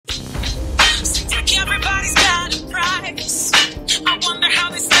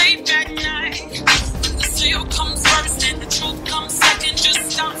payback night. When the sale comes first and the truth comes second,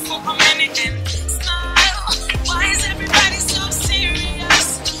 just stop for a minute and smile. Why is everybody so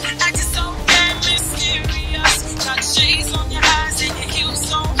serious? Acting so damn mysterious. Got shades on your eyes and your heels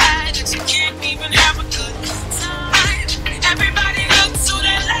so high that you can't even have a good time. Everybody look to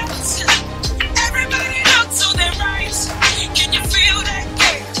their left. Everybody look to their right. Can you feel that?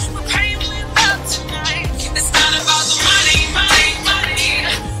 Yeah, we're paying with love tonight. It's not about the money, money, money.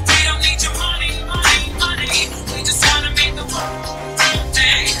 We don't need your money, money, money. We just wanna make the world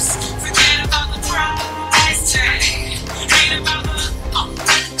dance. Forget about the price tag. Ain't about the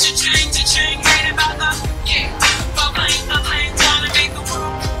cha-ching. Ain't about the bubbling. Wanna make the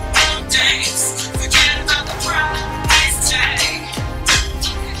world dance. Forget about the price tag.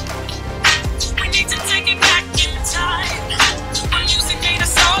 We need to take it back in time. When music made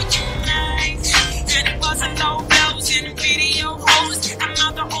us all unite. And it wasn't no bells in video hoes. I'm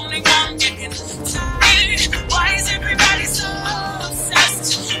not the only one getting tired. Why is everybody so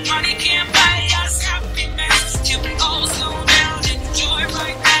obsessed? Money can't buy us happiness. Can we all slow down and enjoy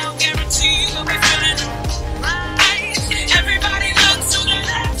right now? Guarantee you'll be feeling alright. Everybody look to the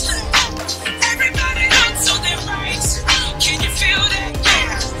left. Everybody look to the right. Can you feel that?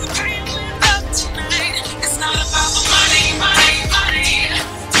 Yeah, we're paying with love tonight. It's not about the money, money, money.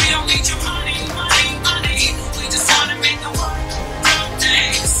 We don't need your money, money, money. We just wanna make the world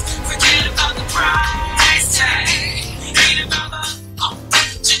dance. Forget about the price tag. Ain't about the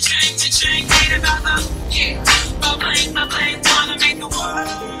cha-ching. Ain't about the bubbling. Wanna make the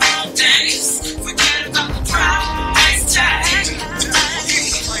world dance. Forget about the price tag.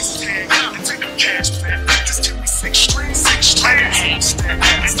 Take a cash back. Just give me 6 strings. I hate that.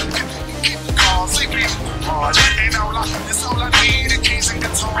 Keep the cars, leave me in the garage. And all I need is keys and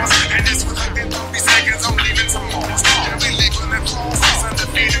guitars. And it's within 30 seconds, I'm leaving to Mars. And we leaving the clothes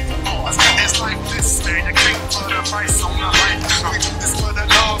undefeated for Mars. It's like this, man. You can't put a price on the life. We do this for the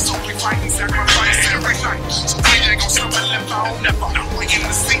love, so we fight and sacrifice every night. So we ain't gon' stop and live out, never. We in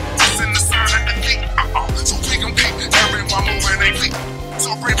the seat, just in the sign of defeat. So we gon' keep everyone moving their feet.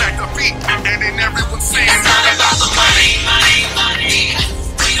 So bring back the beat, and then everyone's saying, not about the